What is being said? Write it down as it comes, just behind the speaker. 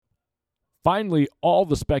Finally, all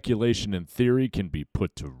the speculation and theory can be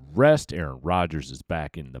put to rest. Aaron Rodgers is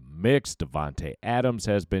back in the mix. Davante Adams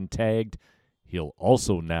has been tagged. He'll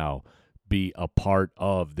also now be a part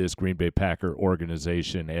of this Green Bay Packer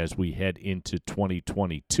organization as we head into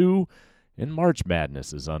 2022. And March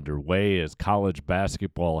Madness is underway as college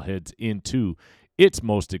basketball heads into its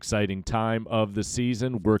most exciting time of the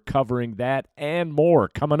season. We're covering that and more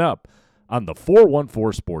coming up on the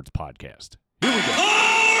 414 Sports Podcast. Here we go.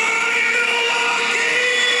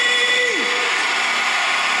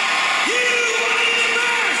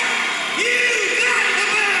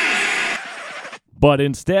 But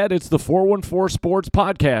instead, it's the 414 Sports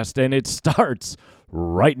Podcast, and it starts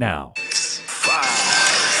right now. 5,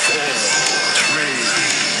 4,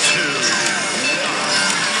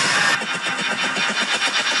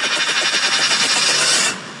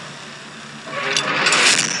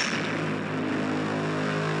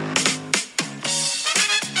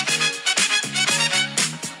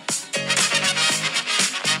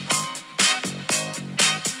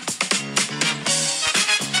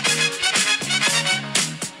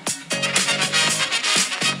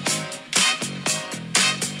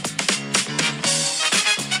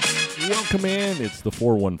 Welcome in. It's the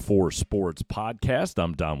 414 Sports Podcast.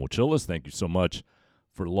 I'm Don Wachillis. Thank you so much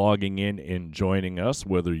for logging in and joining us,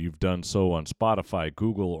 whether you've done so on Spotify,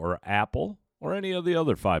 Google, or Apple, or any of the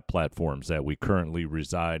other 5 platforms that we currently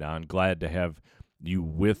reside on. Glad to have you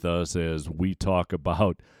with us as we talk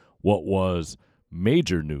about what was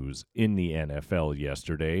major news in the NFL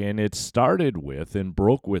yesterday. And it started with and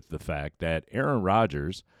broke with the fact that Aaron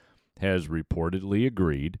Rodgers has reportedly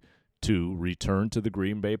agreed to return to the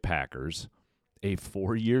Green Bay Packers, a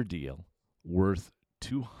 4-year deal worth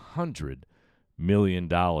 $200 million.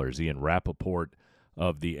 Ian Rappaport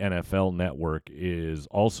of the NFL Network is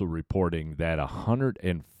also reporting that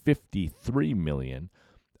 $153 million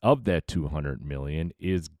of that $200 million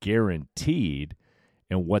is guaranteed,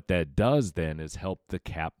 and what that does then is help the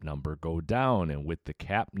cap number go down. And with the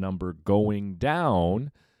cap number going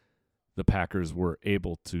down, the Packers were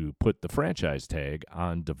able to put the franchise tag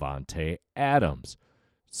on Davante Adams.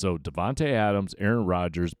 So Davante Adams, Aaron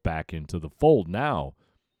Rodgers back into the fold. Now,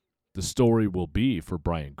 the story will be for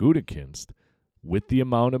Brian Gutekunst, with the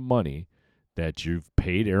amount of money that you've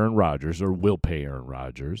paid Aaron Rodgers or will pay Aaron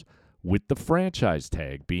Rodgers, with the franchise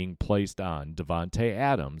tag being placed on Davante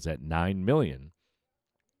Adams at $9 million,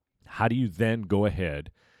 how do you then go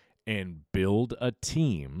ahead and build a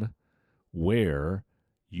team where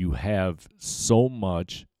you have so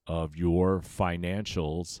much of your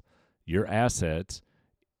financials, your assets,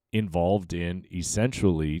 involved in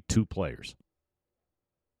essentially 2 players?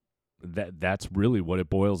 That's really what it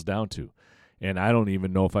boils down to. And I don't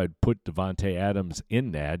even know if I'd put Davante Adams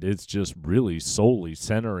in that. It's just really solely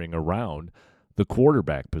centering around the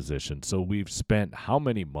quarterback position. So we've spent how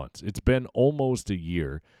many months? It's been almost a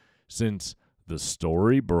year since the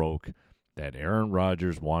story broke that Aaron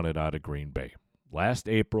Rodgers wanted out of Green Bay. Last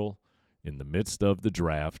April, in the midst of the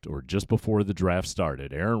draft, or just before the draft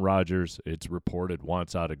started, Aaron Rodgers, it's reported,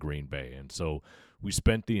 wants out of Green Bay. And so we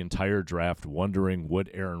spent the entire draft wondering,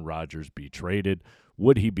 would Aaron Rodgers be traded?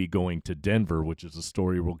 Would he be going to Denver, which is a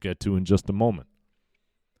story we'll get to in just a moment.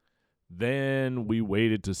 Then we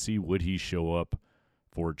waited to see, would he show up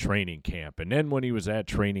for training camp? And then when he was at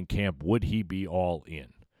training camp, would he be all in?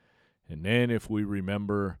 And then if we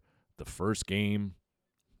remember, the first game,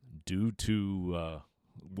 due to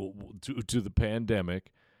the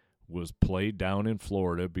pandemic, was played down in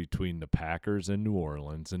Florida between the Packers and New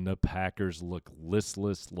Orleans, and the Packers look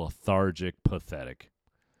listless, lethargic, pathetic.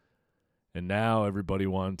 And now everybody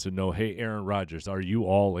wants to know, hey, Aaron Rodgers, are you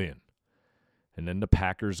all in? And then the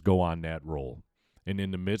Packers go on that roll. And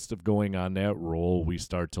in the midst of going on that roll, we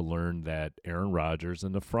start to learn that Aaron Rodgers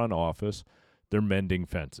and the front office, they're mending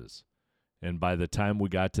fences. And by the time we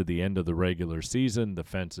got to the end of the regular season, the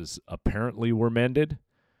fences apparently were mended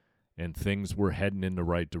and things were heading in the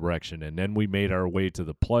right direction. And then we made our way to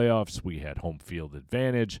the playoffs. We had home field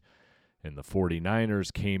advantage, and the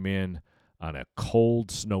 49ers came in on a cold,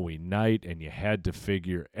 snowy night, and you had to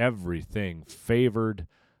figure everything favored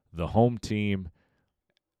the home team.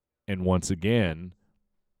 And once again,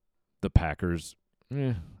 the Packers,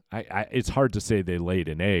 it's hard to say they laid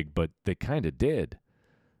an egg, but they kind of did.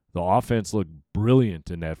 The offense looked brilliant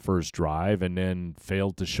in that first drive and then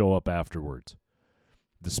failed to show up afterwards.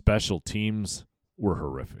 The special teams were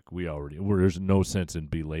horrific. There's no sense in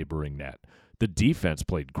belaboring that. The defense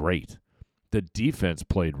played great. The defense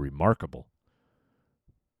played remarkable.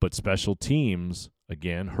 But special teams,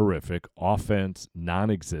 again, horrific. Offense,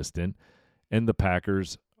 non-existent. And the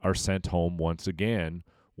Packers are sent home once again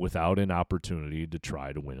without an opportunity to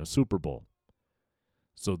try to win a Super Bowl.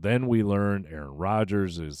 So then we learn Aaron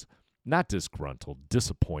Rodgers is not disgruntled,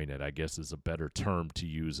 disappointed, I guess is a better term to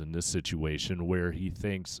use in this situation, where he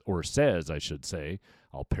thinks, or says, I should say,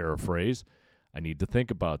 I'll paraphrase, I need to think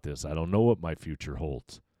about this. I don't know what my future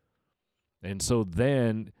holds. And so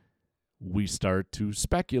then we start to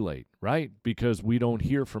speculate, right? Because we don't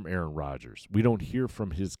hear from Aaron Rodgers. We don't hear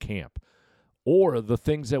from his camp. Or the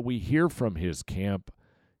things that we hear from his camp,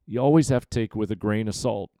 you always have to take with a grain of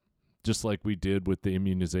salt, just like we did with the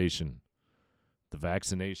immunization, the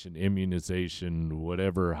vaccination, immunization,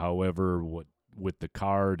 whatever, however, what with the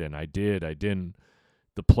card, and I didn't,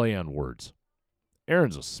 the play on words.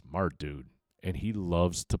 Aaron's a smart dude, and he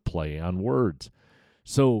loves to play on words.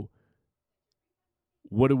 So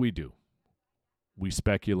what do? We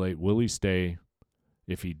speculate, will he stay?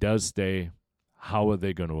 If he does stay, how are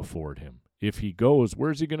they going to afford him? If he goes,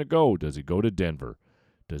 where's he going to go? Does he go to Denver?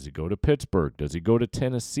 Does he go to Pittsburgh? Does he go to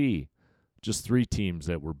Tennessee? Just 3 teams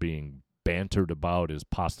that were being bantered about as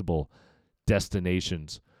possible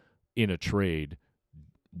destinations in a trade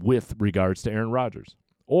with regards to Aaron Rodgers.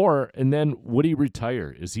 And then would he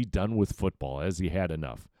retire? Is he done with football? Has he had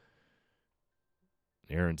enough?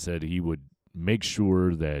 Aaron said he would make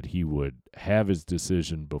sure that he would have his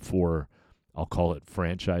decision before, I'll call it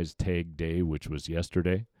franchise tag day, which was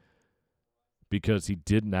yesterday, because he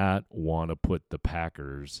did not want to put the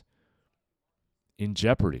Packers in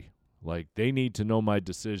jeopardy. Like, they need to know my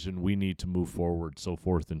decision. We need to move forward, so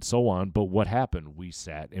forth and so on. But what happened? We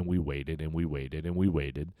sat and we waited and we waited and we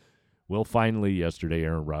waited. Well, finally, yesterday,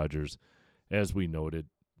 Aaron Rodgers, as we noted,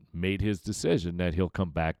 made his decision that he'll come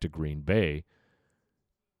back to Green Bay.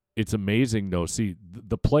 It's amazing, though. See,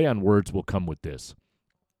 the play on words will come with this.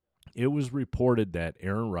 It was reported that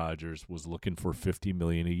Aaron Rodgers was looking for $50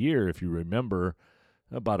 million a year, if you remember,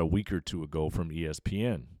 about a week or two ago from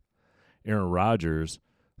ESPN. Aaron Rodgers,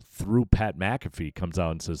 through Pat McAfee, comes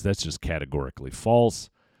out and says, that's just categorically false.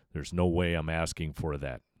 There's no way I'm asking for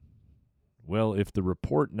that. Well, if the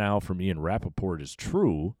report now from Ian Rappaport is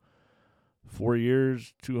true, 4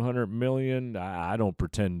 years, $200 million, I don't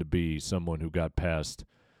pretend to be someone who got past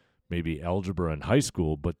maybe algebra in high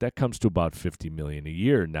school, but that comes to about $50 million a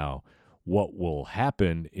year. Now, what will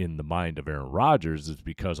happen in the mind of Aaron Rodgers is,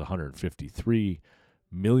 because $153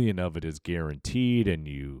 million of it is guaranteed, and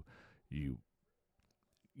you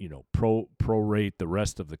prorate the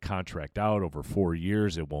rest of the contract out over 4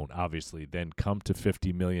 years, it won't obviously then come to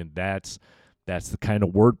 $50 million. That's the kind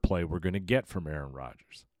of wordplay we're going to get from Aaron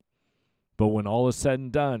Rodgers. But when all is said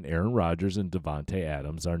and done, Aaron Rodgers and Davante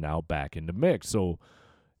Adams are now back in the mix. So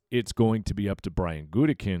it's going to be up to Brian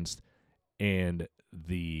Gutekunst and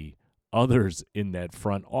the others in that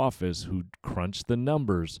front office who crunch the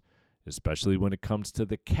numbers, especially when it comes to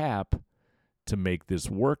the cap, to make this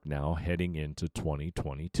work now heading into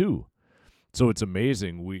 2022. So it's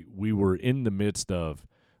amazing. We were in the midst of,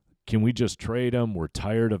 can we just trade him? We're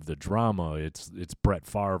tired of the drama. It's Brett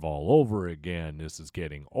Favre all over again. This is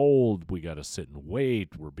getting old. We got to sit and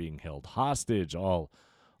wait. We're being held hostage. All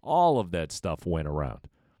of that stuff went around.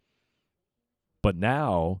 But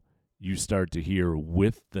now you start to hear,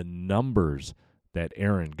 with the numbers that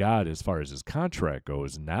Aaron got as far as his contract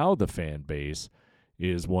goes, now the fan base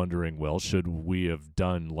is wondering, well, should we have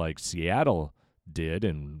done like Seattle did,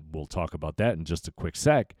 and we'll talk about that in just a quick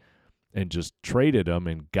sec, and just traded him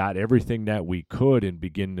and got everything that we could and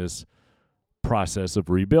begin this process of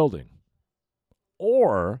rebuilding?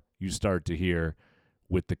 Or you start to hear,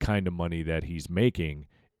 with the kind of money that he's making,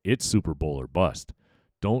 it's Super Bowl or bust.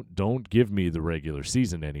 Don't give me the regular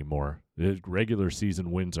season anymore. The regular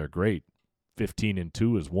season wins are great.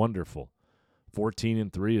 15-2 is wonderful.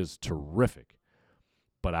 14-3 is terrific.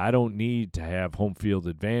 But I don't need to have home field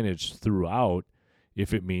advantage throughout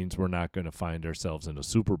if it means we're not going to find ourselves in a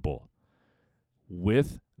Super Bowl.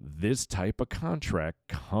 With this type of contract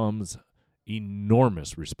comes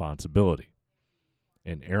enormous responsibility.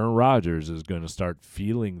 And Aaron Rodgers is going to start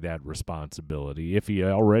feeling that responsibility, if he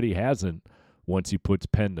already hasn't, once he puts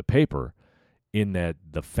pen to paper, in that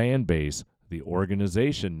the fan base, the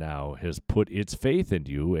organization now has put its faith in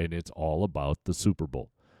you, and it's all about the Super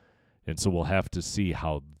Bowl. And so we'll have to see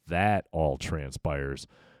how that all transpires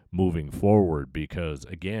moving forward, because,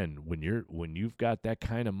 again, when you've got that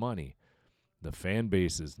kind of money, the fan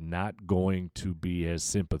base is not going to be as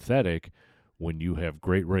sympathetic when you have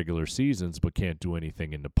great regular seasons but can't do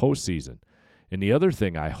anything in the postseason. And the other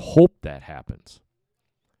thing, I hope that happens.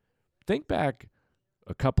 Think back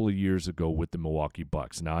a couple of years ago with the Milwaukee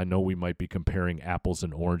Bucks. Now, I know we might be comparing apples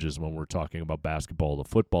and oranges when we're talking about basketball to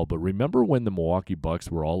football, but remember when the Milwaukee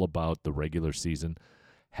Bucks were all about the regular season,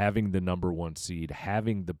 having the number 1 seed,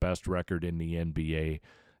 having the best record in the NBA,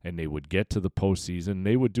 and they would get to the postseason.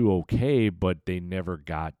 They would do okay, but they never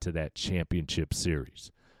got to that championship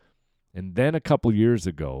series. And then a couple years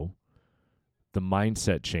ago, the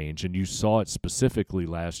mindset changed, and you saw it specifically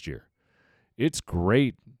last year. It's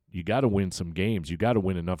great. You got to win some games. You got to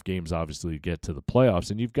win enough games, obviously, to get to the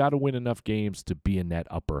playoffs, and you've got to win enough games to be in that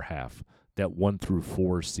upper half, that 1 through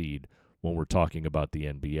 4 seed when we're talking about the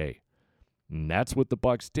NBA. And that's what the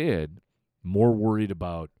Bucks did, more worried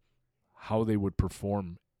about how they would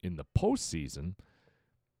perform in the postseason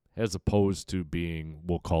as opposed to being,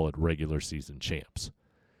 we'll call it, regular season champs.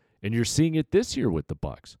 And you're seeing it this year with the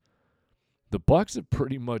Bucks. The Bucks have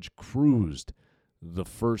pretty much cruised the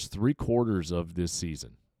first 3 quarters of this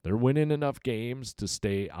season. They're winning enough games to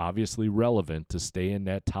stay obviously relevant, to stay in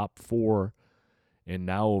that top 4. And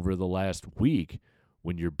now over the last week,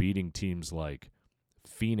 when you're beating teams like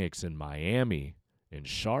Phoenix and Miami and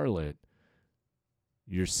Charlotte,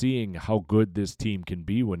 you're seeing how good this team can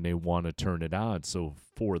be when they want to turn it on. So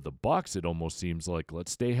for the Bucks, it almost seems like,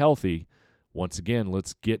 let's stay healthy. Once again,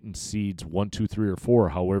 let's get in seeds 1, 2, 3, or 4,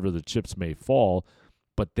 however the chips may fall.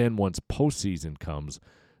 But then once postseason comes,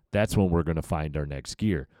 that's when we're going to find our next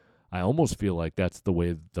gear. I almost feel like that's the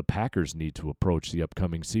way the Packers need to approach the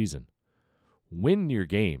upcoming season. Win your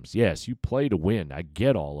games. Yes, you play to win. I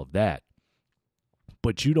get all of that.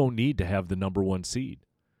 But you don't need to have the number 1 seed.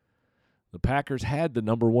 The Packers had the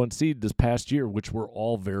number 1 seed this past year, which we're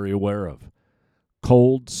all very aware of.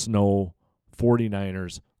 Cold, snow,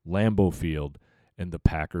 49ers, Lambeau Field, and the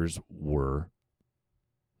Packers were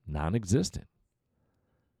non-existent.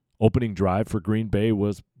 Opening drive for Green Bay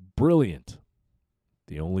was brilliant.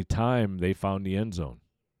 The only time they found the end zone,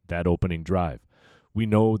 that opening drive. We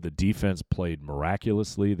know the defense played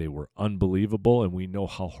miraculously. They were unbelievable, and we know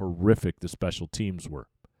how horrific the special teams were.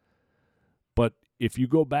 But if you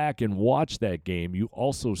go back and watch that game, you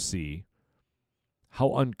also see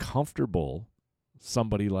how uncomfortable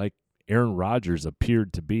somebody like Aaron Rodgers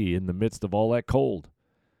appeared to be in the midst of all that cold.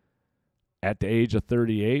 At the age of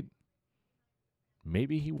 38,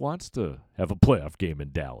 maybe he wants to have a playoff game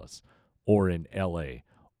in Dallas or in LA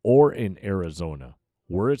or in Arizona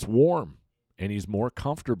where it's warm and he's more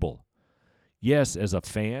comfortable. Yes, as a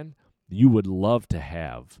fan, you would love to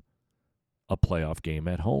have a playoff game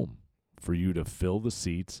at home for you to fill the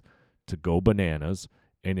seats, to go bananas,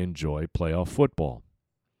 and enjoy playoff football.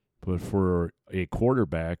 But for a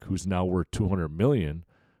quarterback who's now worth $200 million,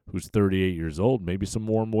 who's 38 years old, maybe some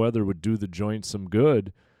warm weather would do the joint some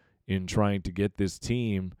good in trying to get this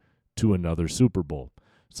team to another Super Bowl.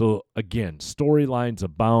 So, again, storylines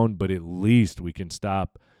abound, but at least we can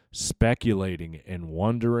stop speculating and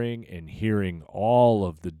wondering and hearing all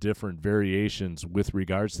of the different variations with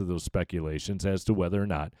regards to those speculations as to whether or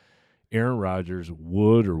not Aaron Rodgers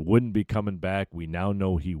would or wouldn't be coming back. We now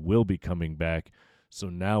know he will be coming back. So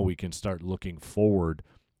now we can start looking forward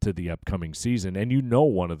to the upcoming season. And you know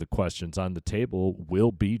one of the questions on the table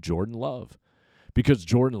will be Jordan Love, because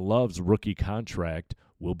Jordan Love's rookie contract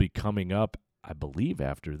will be coming up, I believe,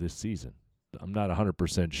 after this season. I'm not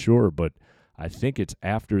 100% sure, but I think it's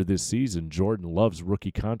after this season Jordan Love's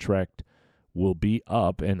rookie contract will be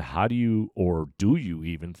up. And how do you, or do you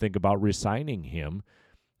even think about re-signing him?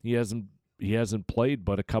 He hasn't played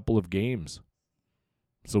but a couple of games.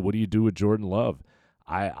 So what do you do with Jordan Love?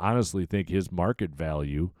 I honestly think his market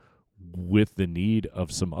value with the need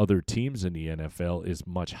of some other teams in the NFL is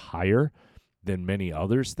much higher than many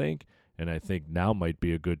others think. And I think now might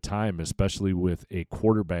be a good time, especially with a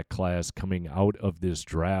quarterback class coming out of this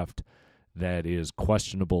draft that is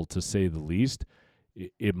questionable to say the least.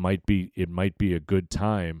 It might be a good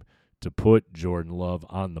time to put Jordan Love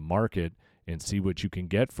on the market and see what you can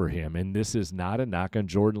get for him. And this is not a knock on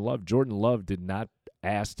Jordan Love. Jordan Love did not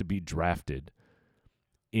ask to be drafted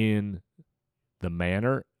in the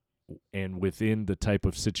manner and within the type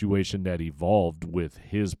of situation that evolved with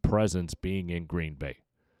his presence being in Green Bay.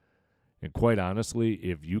 And quite honestly,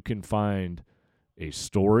 if you can find a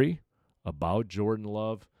story about Jordan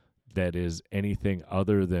Love that is anything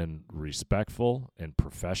other than respectful and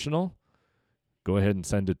professional, go ahead and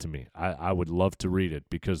send it to me. I would love to read it,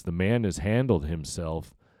 because the man has handled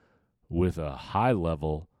himself with a high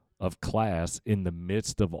level of class in the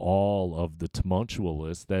midst of all of the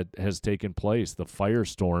tumultuousness that has taken place, the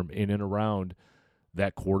firestorm in and around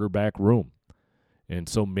that quarterback room. And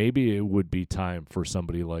so maybe it would be time for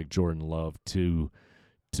somebody like Jordan Love to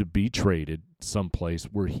be traded someplace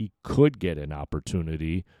where he could get an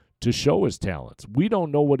opportunity to show his talents. We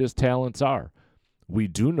don't know what his talents are. We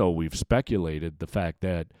do know, we've speculated the fact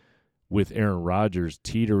that with Aaron Rodgers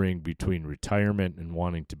teetering between retirement and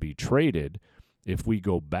wanting to be traded, if we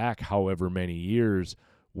go back however many years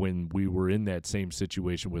when we were in that same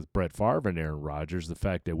situation with Brett Favre and Aaron Rodgers, the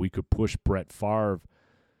fact that we could push Brett Favre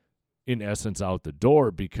in essence out the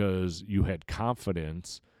door because you had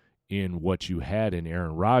confidence in what you had in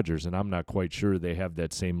Aaron Rodgers, and I'm not quite sure they have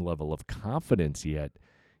that same level of confidence yet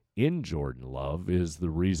in Jordan Love, is the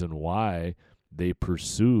reason why they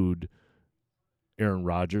pursued Aaron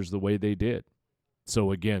Rodgers the way they did.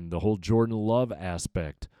 So again, the whole Jordan Love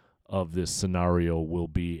aspect of this scenario will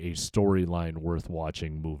be a storyline worth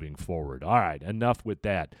watching moving forward. All right, enough with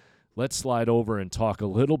that. Let's slide over and talk a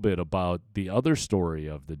little bit about the other story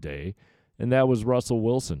of the day, and that was Russell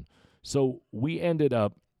Wilson. So we ended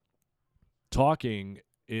up talking,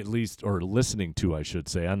 at least, or listening to, I should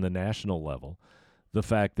say, on the national level, the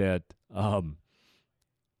fact that Aaron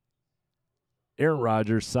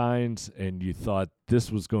Rodgers signs, and you thought this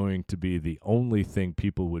was going to be the only thing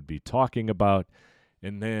people would be talking about.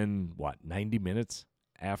 And then, 90 minutes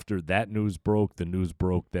after that news broke, the news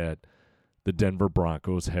broke that the Denver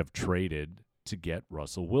Broncos have traded to get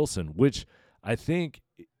Russell Wilson, which I think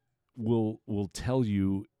will tell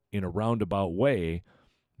you in a roundabout way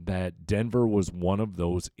that Denver was one of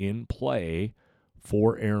those in play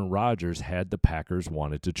for Aaron Rodgers had the Packers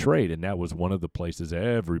wanted to trade. And that was one of the places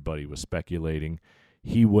everybody was speculating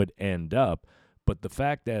he would end up. But the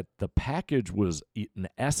fact that the package was, in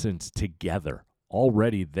essence, together,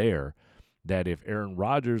 already there, that if Aaron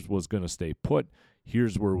Rodgers was going to stay put,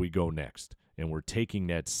 here's where we go next. And we're taking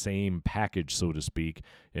that same package, so to speak,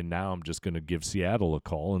 and now I'm just going to give Seattle a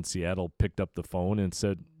call. And Seattle picked up the phone and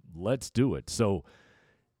said, let's do it. So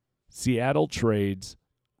Seattle trades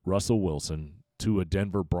Russell Wilson to a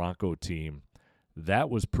Denver Bronco team that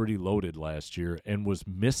was pretty loaded last year and was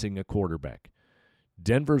missing a quarterback.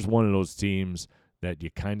 Denver's one of those teams that you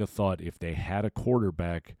kind of thought if they had a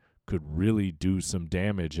quarterback could really do some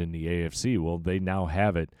damage in the AFC. Well, they now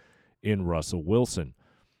have it in Russell Wilson.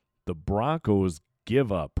 The Broncos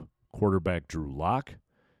give up quarterback Drew Lock,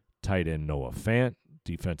 tight end Noah Fant,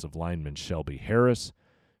 defensive lineman Shelby Harris,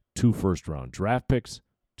 2 first-round draft picks,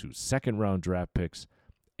 2 second-round draft picks,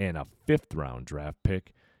 and a 5th-round draft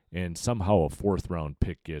pick, and somehow a 4th-round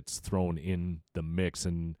pick gets thrown in the mix.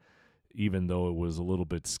 And even though it was a little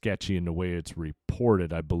bit sketchy in the way it's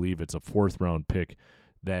reported, I believe it's a 4th-round pick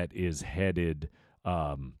that is headed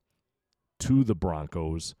to the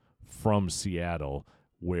Broncos from Seattle,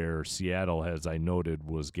 where Seattle, as I noted,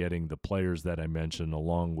 was getting the players that I mentioned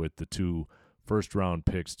along with the 2 first-round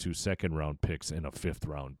picks, 2 second-round picks, and a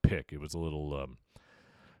 5th-round pick. It was a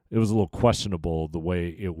little questionable the way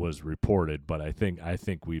it was reported, but I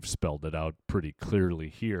think we've spelled it out pretty clearly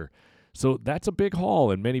here. So that's a big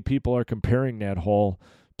haul, and many people are comparing that haul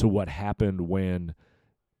to what happened when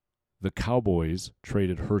the Cowboys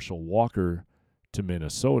traded Herschel Walker to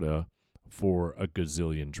Minnesota for a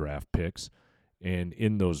gazillion draft picks. And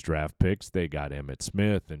in those draft picks, they got Emmitt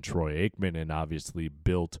Smith and Troy Aikman and obviously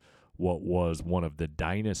built what was one of the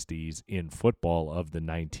dynasties in football of the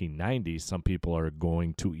 1990s. Some people are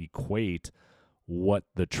going to equate what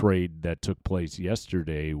the trade that took place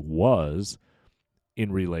yesterday was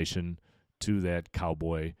in relation to that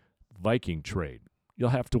Cowboy-Viking trade. You'll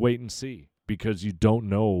have to wait and see because you don't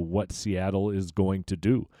know what Seattle is going to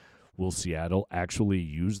do. Will Seattle actually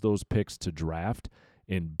use those picks to draft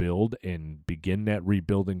and build and begin that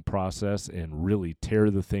rebuilding process and really tear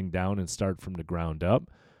the thing down and start from the ground up?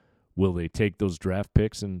 Will they take those draft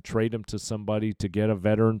picks and trade them to somebody to get a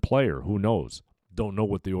veteran player? Who knows? Don't know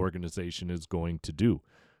what the organization is going to do.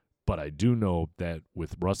 But I do know that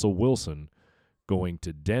with Russell Wilson going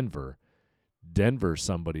to Denver,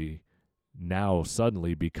 somebody now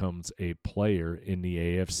suddenly becomes a player in the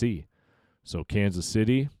AFC. So Kansas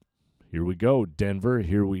City, here we go. Denver,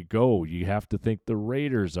 here we go. You have to think the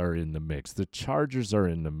Raiders are in the mix. The Chargers are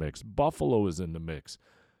in the mix. Buffalo is in the mix.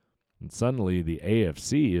 And suddenly the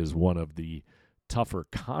AFC is one of the tougher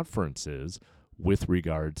conferences with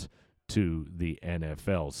regards to the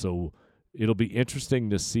NFL. So it'll be interesting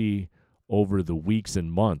to see over the weeks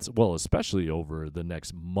and months, well, especially over the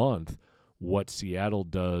next month, what Seattle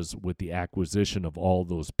does with the acquisition of all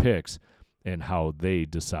those picks and how they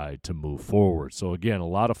decide to move forward. So, again, a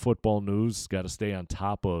lot of football news. Got to stay on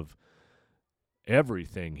top of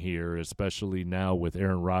everything here, especially now with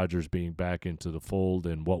Aaron Rodgers being back into the fold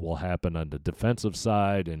and what will happen on the defensive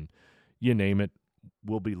side. And you name it,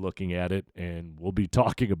 we'll be looking at it, and we'll be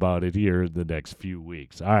talking about it here in the next few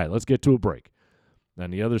weeks. All right, let's get to a break. On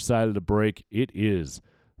the other side of the break, it is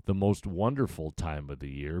the most wonderful time of the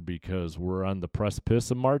year because we're on the precipice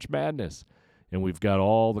of March Madness. And we've got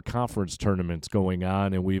all the conference tournaments going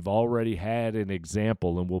on, and we've already had an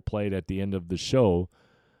example, and we'll play it at the end of the show,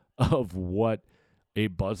 of what a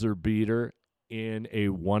buzzer beater in a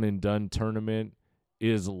one-and-done tournament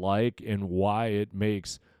is like and why it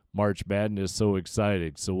makes March Madness so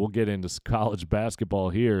exciting. So we'll get into college basketball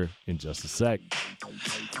here in just a sec.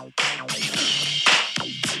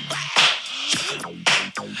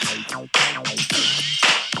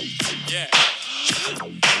 Yeah.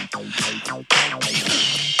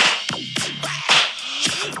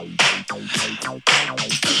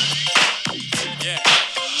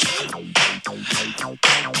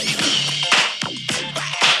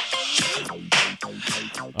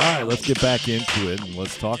 All right, let's get back into it and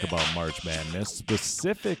let's talk about March Madness.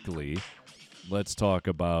 Specifically, let's talk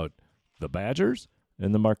about the Badgers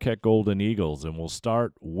and the Marquette Golden Eagles. And we'll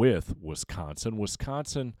start with Wisconsin.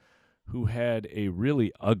 Wisconsin, who had a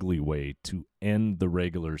really ugly way to end the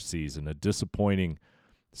regular season, a disappointing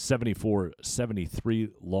 74-73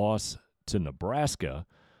 loss to Nebraska,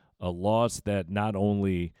 a loss that not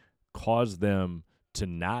only caused them to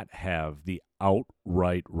not have the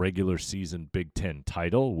outright regular season Big Ten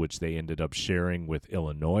title, which they ended up sharing with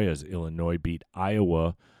Illinois as Illinois beat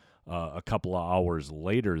Iowa a couple of hours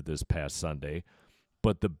later this past Sunday.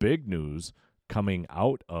 But the big news coming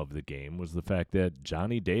out of the game was the fact that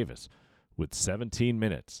Johnny Davis, with 17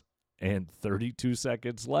 minutes and 32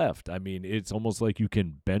 seconds left, I mean, it's almost like you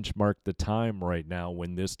can benchmark the time right now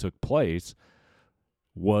when this took place,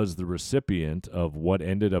 was the recipient of what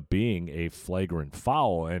ended up being a flagrant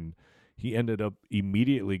foul. And he ended up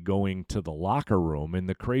immediately going to the locker room. And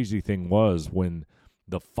the crazy thing was, when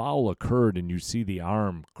the foul occurred and you see the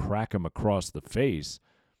arm crack him across the face,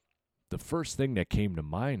 the first thing that came to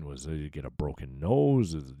mind was, did he get a broken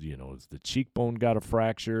nose? Is the cheekbone got a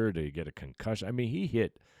fracture? Did he get a concussion? I mean,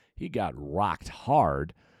 he got rocked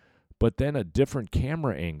hard. But then a different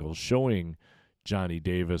camera angle showing Johnny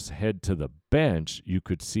Davis head to the bench, you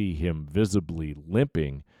could see him visibly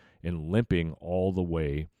limping all the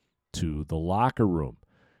way to the locker room.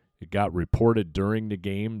 It got reported during the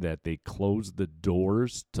game that they closed the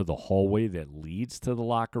doors to the hallway that leads to the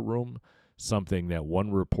locker room, something that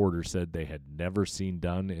one reporter said they had never seen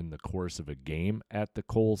done in the course of a game at the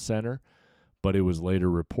Kohl Center. But it was later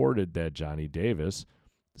reported that Johnny Davis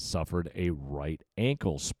suffered a right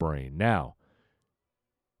ankle sprain. Now,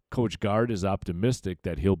 Coach Gard is optimistic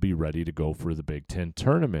that he'll be ready to go for the Big Ten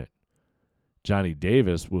tournament. Johnny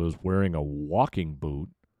Davis was wearing a walking boot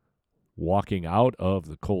walking out of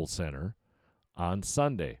the Kohl Center on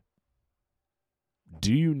Sunday.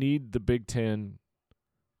 Do you need the Big Ten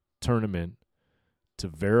tournament to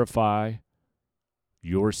verify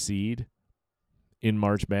your seed in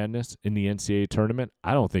March Madness in the NCAA tournament?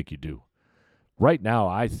 I don't think you do. Right now,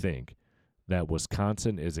 I think that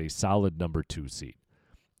Wisconsin is a solid number 2 seed.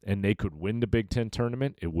 And they could win the Big Ten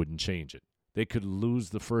tournament, it wouldn't change it. They could lose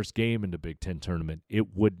the first game in the Big Ten tournament,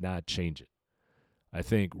 it would not change it. I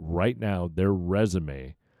think right now their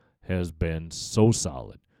resume has been so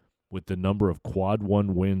solid with the number of quad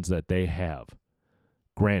 1 wins that they have.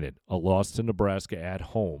 Granted, a loss to Nebraska at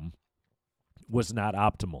home was not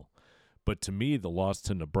optimal. But to me, the loss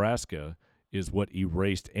to Nebraska is what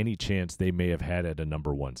erased any chance they may have had at a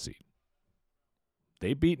number 1 seed.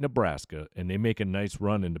 They beat Nebraska, and they make a nice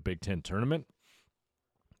run in the Big Ten tournament.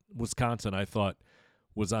 Wisconsin, I thought,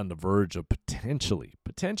 was on the verge of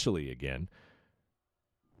potentially again,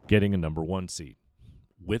 getting a number 1 seed.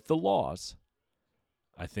 With the loss,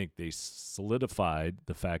 I think they solidified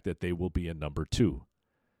the fact that they will be a number 2.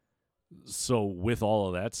 So with all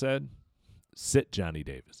of that said, sit Johnny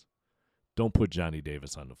Davis. Don't put Johnny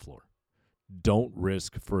Davis on the floor. Don't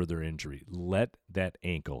risk further injury. Let that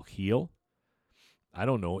ankle heal. I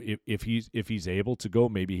don't know if he's able to go.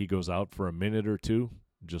 Maybe he goes out for a minute or two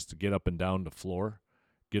just to get up and down the floor,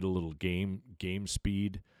 get a little game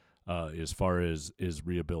speed as far as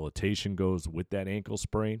rehabilitation goes with that ankle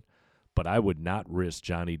sprain. But I would not risk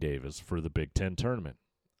Johnny Davis for the Big Ten tournament.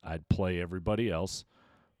 I'd play everybody else,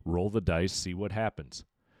 roll the dice, see what happens.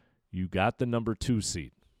 You got the number 2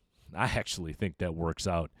 seed. I actually think that works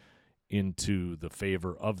out into the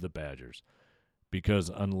favor of the Badgers.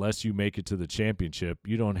 Because unless you make it to the championship,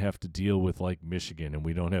 you don't have to deal with like Michigan, and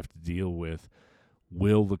we don't have to deal with,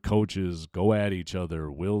 will the coaches go at each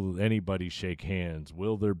other? Will anybody shake hands?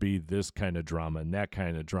 Will there be this kind of drama and that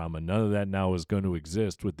kind of drama? None of that now is going to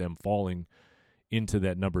exist with them falling into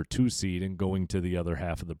that number 2 seed and going to the other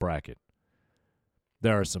half of the bracket.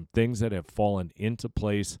 There are some things that have fallen into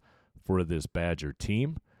place for this Badger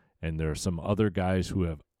team, and there are some other guys who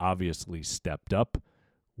have obviously stepped up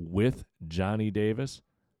with Johnny Davis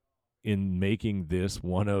in making this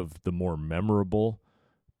one of the more memorable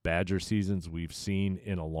Badger seasons we've seen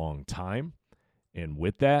in a long time. And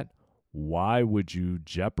with that, why would you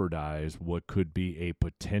jeopardize what could be a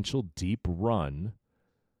potential deep run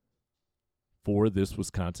for this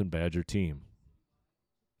Wisconsin Badger team?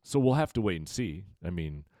 So we'll have to wait and see. I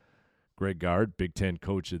mean, Greg Gard, Big Ten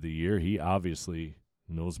Coach of the Year, he obviously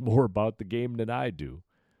knows more about the game than I do.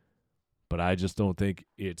 But I just don't think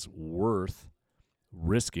it's worth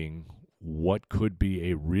risking what could be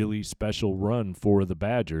a really special run for the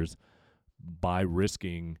Badgers by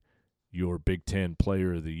risking your Big Ten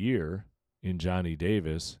Player of the Year in Johnny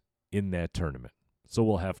Davis in that tournament. So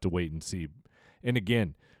we'll have to wait and see. And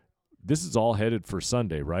again, this is all headed for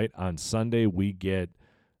Sunday, right? On Sunday, we get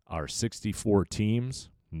our 64 teams,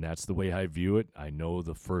 and that's the way I view it. I know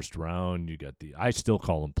the first round, you got I still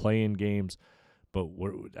call them play-in games, but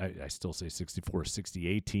I still say 64,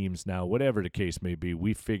 68 teams now, whatever the case may be.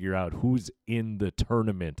 We figure out who's in the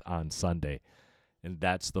tournament on Sunday, and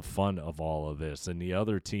that's the fun of all of this. And the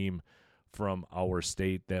other team from our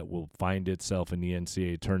state that will find itself in the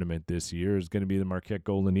NCAA tournament this year is going to be the Marquette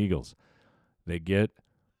Golden Eagles. They get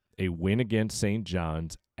a win against St.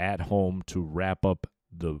 John's at home to wrap up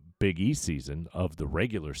the Big East season of the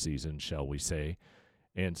regular season, shall we say.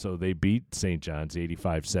 And so they beat St. John's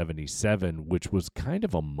 85-77, which was kind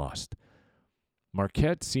of a must.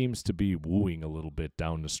 Marquette seems to be wooing a little bit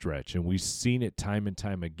down the stretch, and we've seen it time and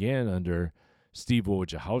time again under Steve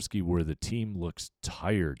Wojciechowski where the team looks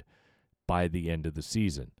tired by the end of the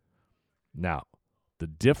season. Now, the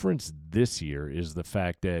difference this year is the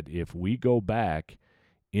fact that if we go back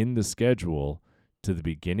in the schedule to the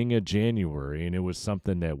beginning of January, and it was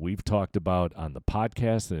something that we've talked about on the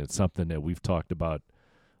podcast, and it's something that we've talked about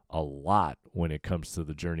a lot when it comes to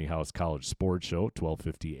the Journey House College Sports Show,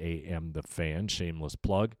 1250 a.m. The Fan, shameless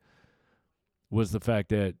plug, was the fact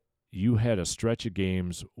that you had a stretch of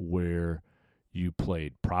games where you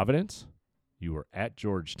played Providence, you were at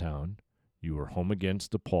Georgetown, you were home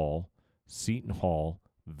against DePaul, Seton Hall,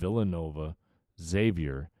 Villanova,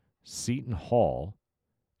 Xavier, Seton Hall,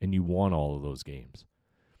 and you won all of those games.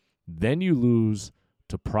 Then you lose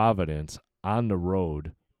to Providence on the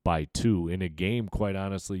road by 2 in a game, quite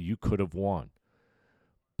honestly, you could have won.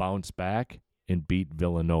 Bounce back and beat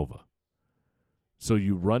Villanova. So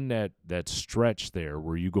you run that stretch there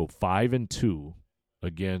where you go 5-2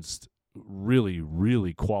 against really,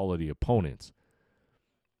 really quality opponents.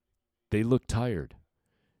 They look tired.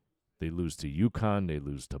 They lose to UConn. They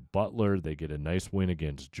lose to Butler. They get a nice win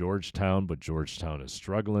against Georgetown, but Georgetown is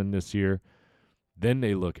struggling this year. Then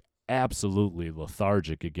they look absolutely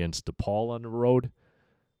lethargic against DePaul on the road,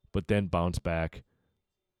 but then bounce back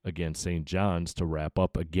against St. John's to wrap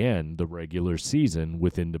up again the regular season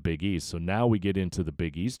within the Big East. So now we get into the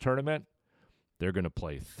Big East tournament. They're going to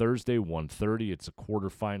play Thursday, 1:30. It's a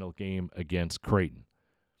quarterfinal game against Creighton.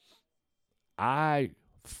 I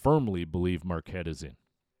firmly believe Marquette is in.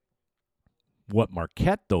 What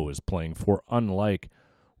Marquette, though, is playing for, unlike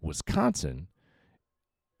Wisconsin,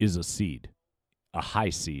 is a seed, a high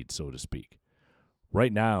seed, so to speak.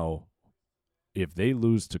 Right now, if they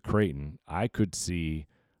lose to Creighton, I could see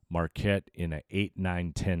Marquette in an 8,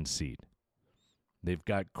 9, 10 seed. They've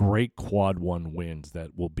got great quad one wins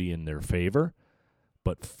that will be in their favor,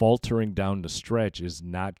 but faltering down the stretch is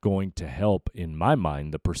not going to help, in my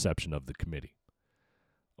mind, the perception of the committee.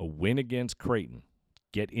 A win against Creighton,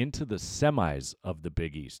 get into the semis of the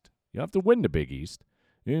Big East. You don't have to win the Big East.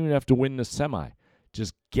 You don't even have to win the semi.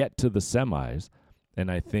 Just get to the semis, and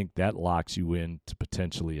I think that locks you in to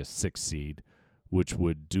potentially a 6 seed, which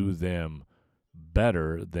would do them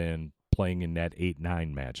better than playing in that 8-9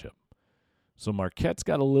 matchup. So Marquette's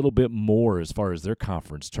got a little bit more as far as their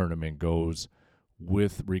conference tournament goes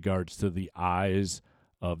with regards to the eyes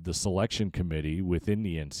of the selection committee within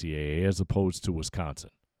the NCAA as opposed to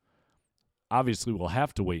Wisconsin. Obviously, we'll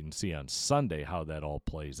have to wait and see on Sunday how that all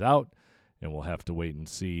plays out, and we'll have to wait and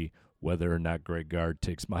see whether or not Greg Gard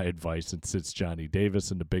takes my advice and sits Johnny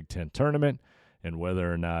Davis in the Big Ten tournament, and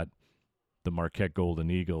whether or not the Marquette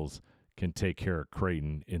Golden Eagles can take care of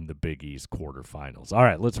Creighton in the Big East quarterfinals. All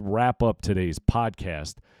right, let's wrap up today's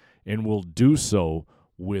podcast, and we'll do so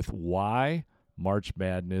with why March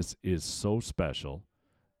Madness is so special.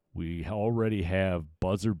 We already have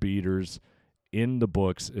buzzer beaters in the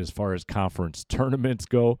books as far as conference tournaments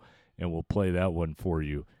go, and we'll play that one for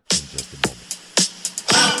you in just a moment.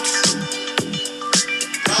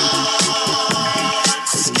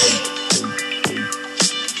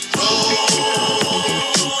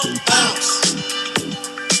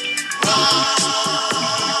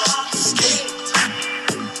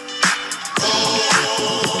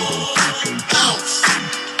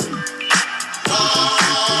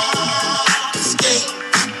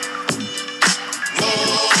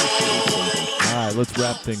 let's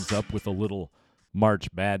wrap things up with a little March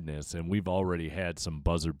Madness, and we've already had some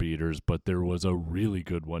buzzer beaters, but there was a really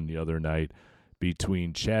good one the other night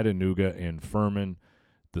between Chattanooga and Furman,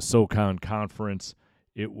 the SoCon Conference.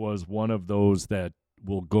 It was one of those that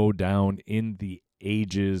will go down in the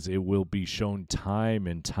ages. It will be shown time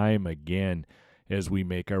and time again as we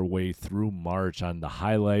make our way through March on the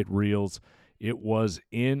highlight reels. It was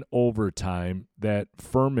in overtime that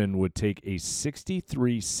Furman would take a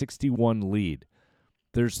 63-61 lead.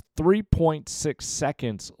 There's 3.6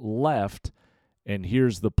 seconds left, and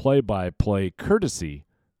here's the play-by-play courtesy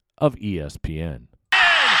of ESPN. 4.3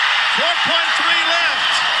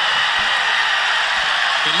 left.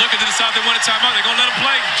 They're looking to decide they want a timeout. They're going to let him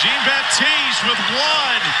play. Jean-Baptiste with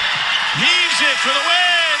one. Heaves it for the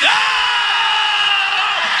win. Oh!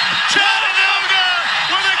 Chattanooga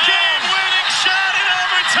with a game-winning shot in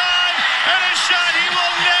overtime, and a shot he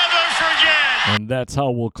will never forget. And that's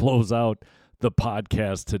how we'll close out the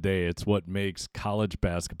podcast today. It's what makes college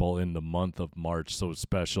basketball in the month of March so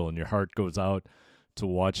special, and your heart goes out to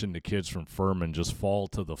watching the kids from Furman just fall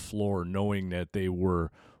to the floor knowing that they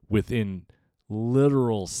were within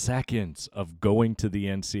literal seconds of going to the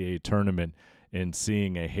NCAA tournament and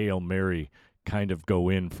seeing a Hail Mary kind of go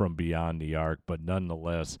in from beyond the arc. But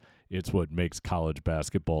nonetheless, it's what makes college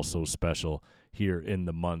basketball so special here in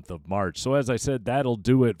the month of March. So as I said, that'll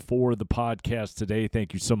do it for the podcast today.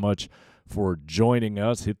 Thank you so much for joining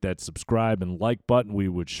us. Hit that subscribe and like button. We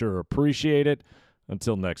would sure appreciate it.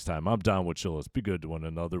 Until next time, I'm Don Wachillis. Be good to one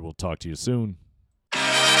another. We'll talk to you soon.